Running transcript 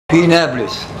في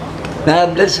نابلس،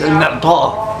 نابلس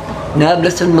المعطاء،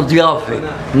 نابلس المضيافة،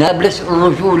 نابلس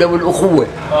الرجولة والأخوة،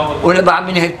 ونبع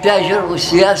منها التاجر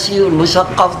والسياسي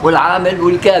والمثقف والعامل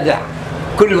والكادح،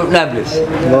 كله نابلس.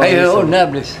 هي هو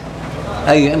نابلس،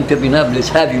 هي أنت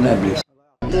بنابلس، هذه نابلس.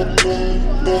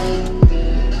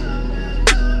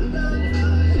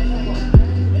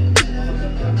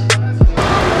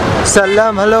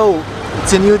 Salam, hello.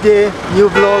 It's a new day, new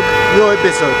vlog, new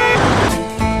episode.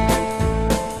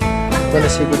 Wanna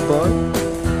say goodbye?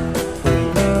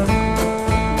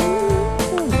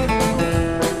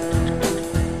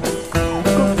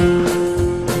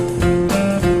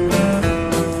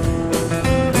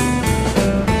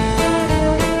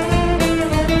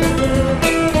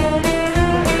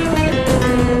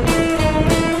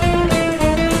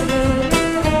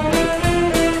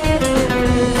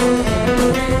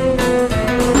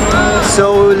 So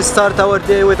we will start our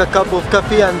day with a cup of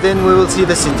coffee and then we will see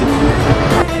the city.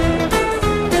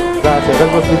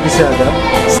 غلبة في البسادة.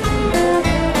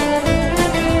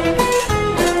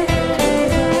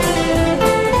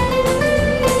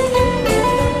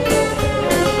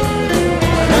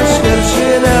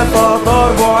 مشكلشيني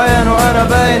فطار بعين وانا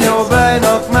بيني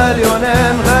وبينك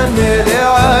مليونين، غني لي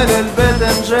عين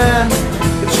البتنجان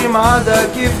كل شي معدا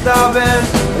كيف تعبان،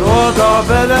 الوضع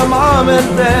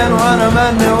بالمعاملتين وانا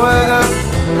مني واقف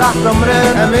تحت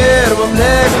امرين امير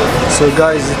ومليك. So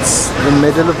guys, it's the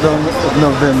middle of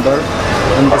November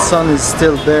and the sun is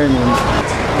still burning.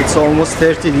 It's almost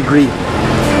 30 degrees.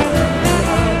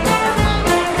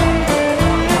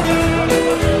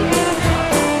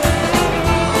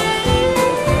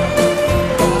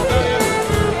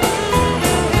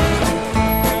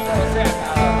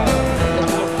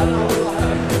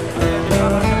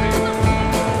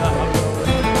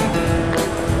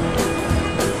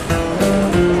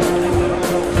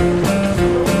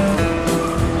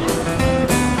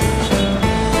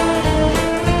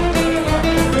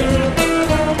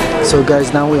 So guys,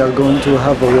 now we are going to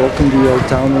have a walk in the old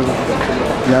town of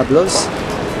Nablus,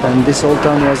 and this old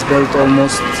town was built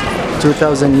almost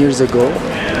 2000 years ago,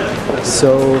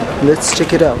 so let's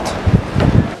check it out.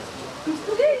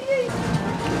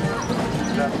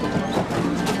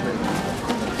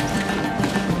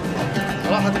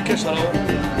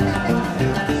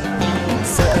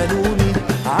 سألوني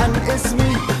عن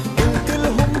اسمي قلت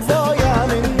لهم ضايع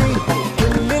مني،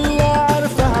 كل اللي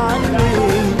عارفه عني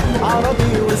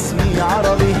عربي واسمي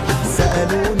عربي.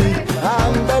 سألوني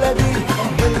عن بلدي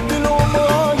قلت لهم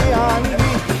غالي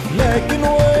عندي، لكن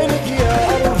وينك يا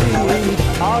قلبي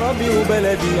عربي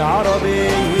وبلدي عربي.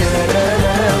 يا لا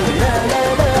لا يا لا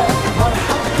لا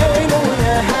مرحبتين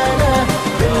ويا هلا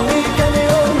اللي كان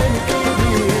يوم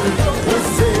كبير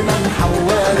والزمن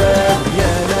حواله.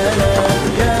 يا لا لا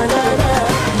يا لا لا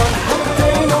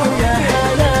مرحبتين ويا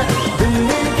هلا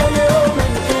اللي كان يوم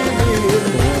كبير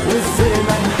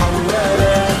والزمن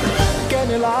حواله. كان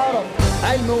العرب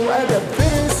علم وادب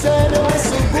فرسان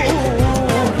وسجود،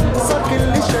 صار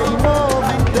كل شي ماضي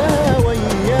انتهى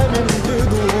وايام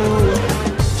بدون.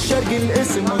 شرق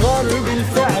الاسم غرب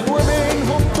الفعل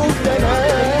وبينهم طفلنا،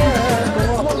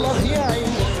 والله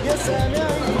يعين يا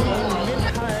سامعين من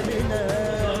حالنا.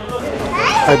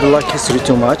 I don't like history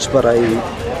too much, but I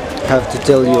have to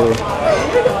tell you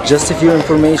just a few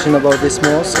information about this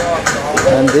mosque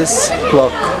and this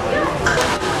clock.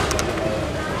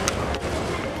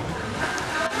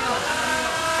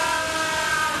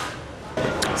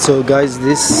 So guys,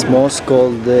 this mosque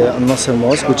called the Nasr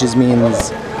Mosque, which means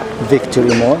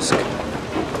Victory Mosque.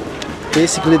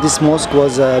 Basically this mosque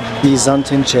was a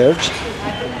Byzantine church,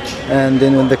 and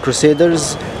then when the Crusaders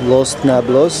lost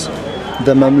Nablus,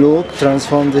 the Mamluk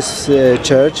transformed this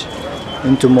church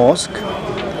into mosque,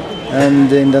 and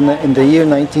in the year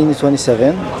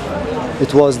 1927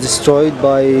 it was destroyed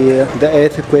by the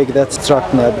earthquake that struck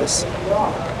Nablus.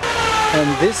 And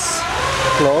this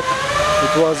clock,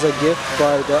 it was a gift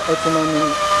by the Ottoman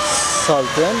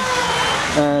Sultan,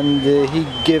 and he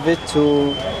gave it to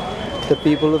the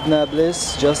people of Nablus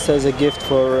just as a gift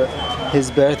for his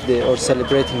birthday or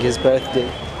celebrating his birthday.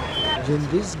 Then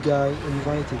this guy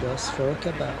invited us for a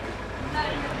kebab.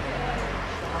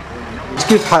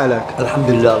 كيف حالك؟ الحمد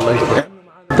لله الله يشكرك.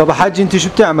 طب يا حاج انت شو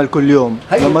بتعمل كل يوم؟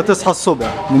 لما تصحى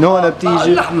الصبح من هون بتيجي؟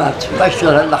 اللحمات،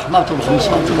 بشتغل اللحمات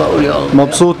والخمسات وبقول يا الله.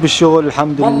 مبسوط بالشغل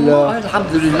الحمد لله؟ والله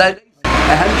الحمد لله.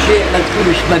 أهم شيء ما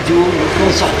تكونش مديون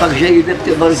وتكون صحتك جيدة،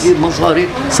 بتقدر تجيب مصاري.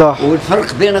 صح.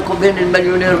 والفرق بينك وبين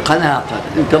المليونير قناعتك،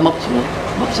 أنت مبسوط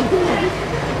مبسوط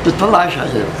بتطلعش على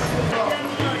غيرك.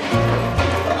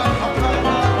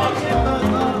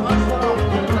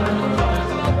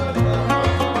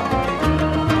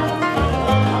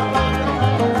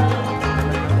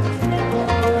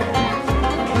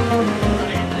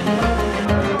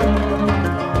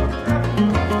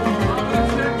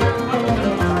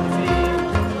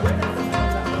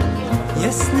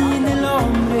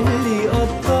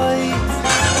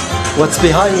 What's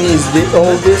behind me is the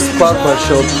oldest barber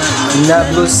shop in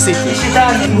Nablus city.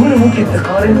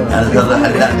 أنا صار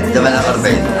حلاق من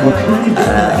 48.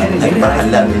 أنا أكبر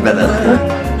حلاق بالبلد.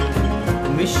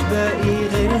 مش باقي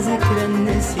غير ذكرى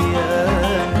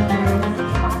النسيان،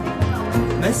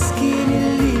 مسكين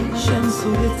اللي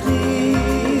شمسه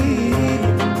بتغيب،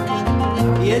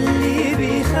 يلي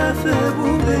بيخاف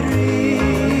ابو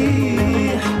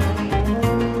بالريح،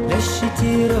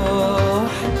 للشتي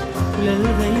راح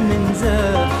وللغيم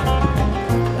انزاح،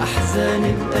 احزان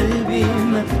بقلبي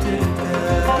ما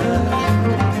بترتاح.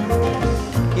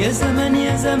 يا زمان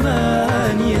يا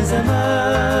زمان يا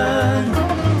زمان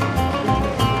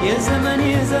يا زمان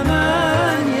يا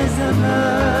زمان يا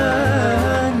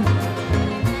زمان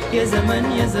يا زمان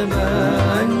يا زمان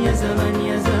يا زمان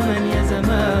يا زمان يا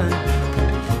زمان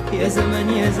يا زمان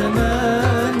يا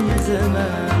زمان يا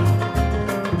زمان.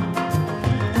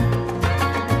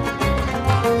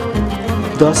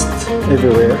 Dust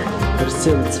everywhere, but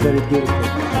still it's very beautiful.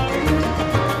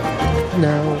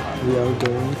 Now we are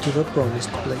going to the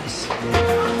promised place.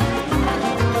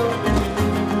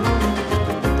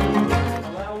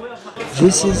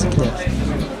 This is Knafa.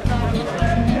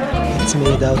 It's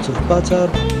made out of butter,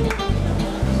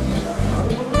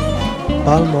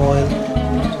 palm oil,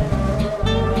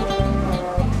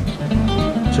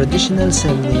 traditional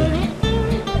semni,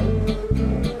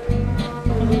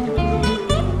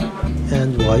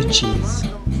 and white cheese.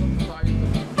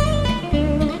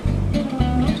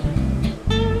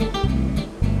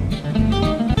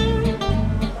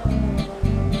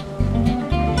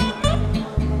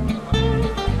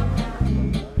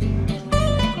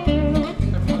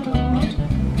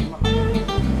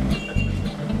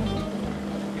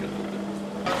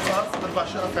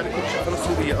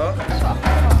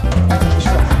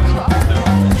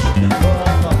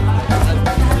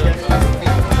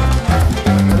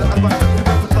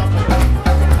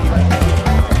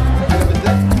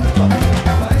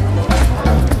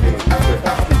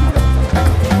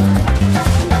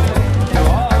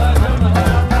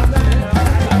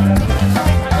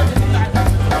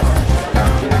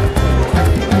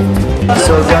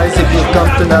 So guys, if you come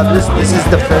to Nablus, this is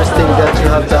the first thing that you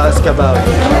have to ask about.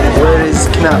 Where is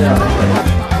Knafa?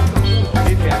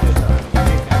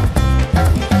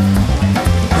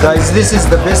 Guys, this is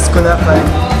the best Kunafa in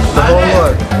the whole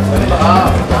world.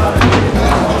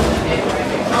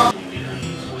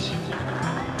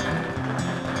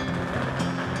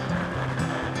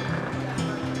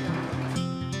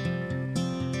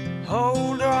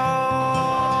 Hold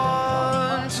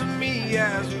on to me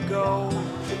as we go,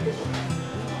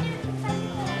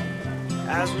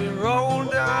 as we roll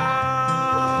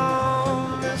down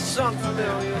this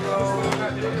unfamiliar road.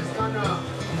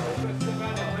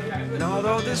 And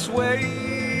although this wave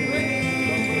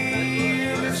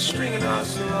is stringing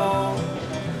us along,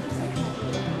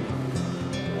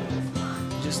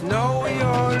 just know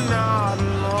you're not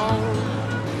alone.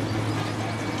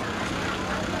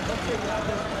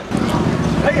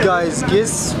 Guys,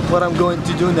 guess what I'm going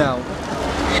to do now?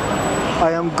 I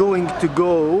am going to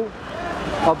go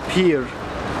up here.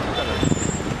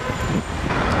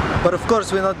 But of course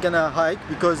we're not gonna hike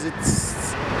because it's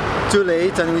too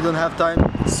late and we don't have time.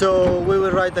 So we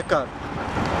will ride the car.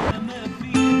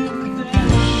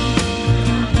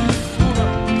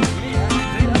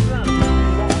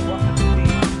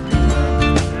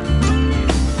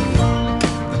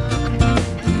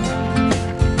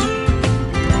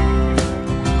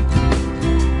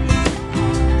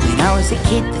 When I was a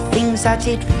kid, the things I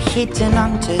did were hidden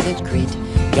under the grid.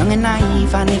 Young and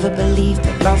naive, I never believed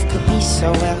that love could be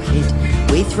so well hid.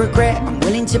 With regret, I'm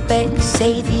willing to bet you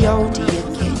say the older you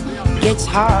get, it gets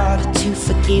harder to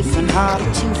forgive and harder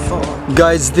to forget.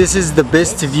 Guys, this is the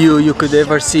best view you could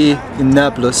ever see in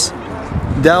Nablus.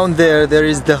 Down there, there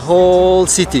is the whole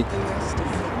city.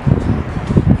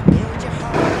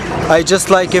 I just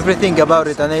like everything about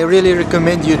it and I really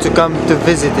recommend you to come to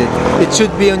visit it. It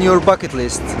should be on your bucket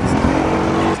list.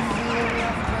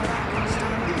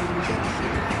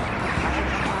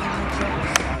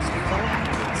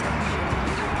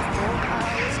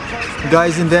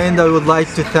 Guys, in the end I would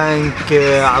like to thank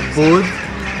Aboud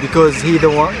because he's the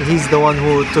one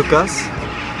who took us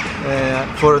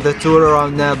for the tour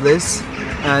around Nablus,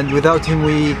 and without him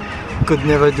we could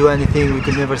never do anything, we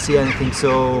could never see anything.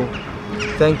 So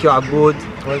thank you Aboud.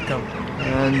 Welcome.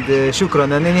 And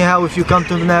shukran. And anyhow, if you come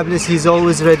to Nablus, he's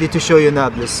always ready to show you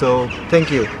Nablus, so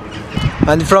thank you.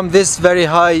 And from this very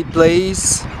high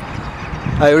place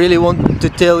I really want to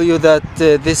tell you that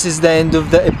this is the end of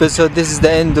the episode, this is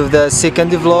the end of the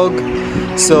second vlog.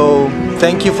 So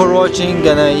thank you for watching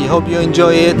and I hope you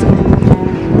enjoy it.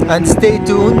 and stay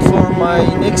tuned for my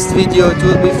next video. It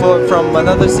will be from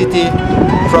another city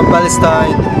from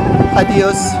Palestine.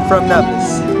 Adios from Nablus.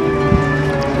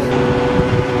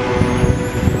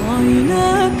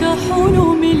 عيناك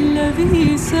حلم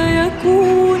الذي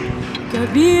سيكون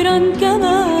كبيرا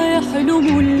كما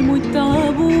يحلم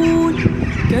المتعبون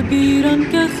كبيرا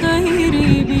كخير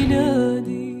بلاد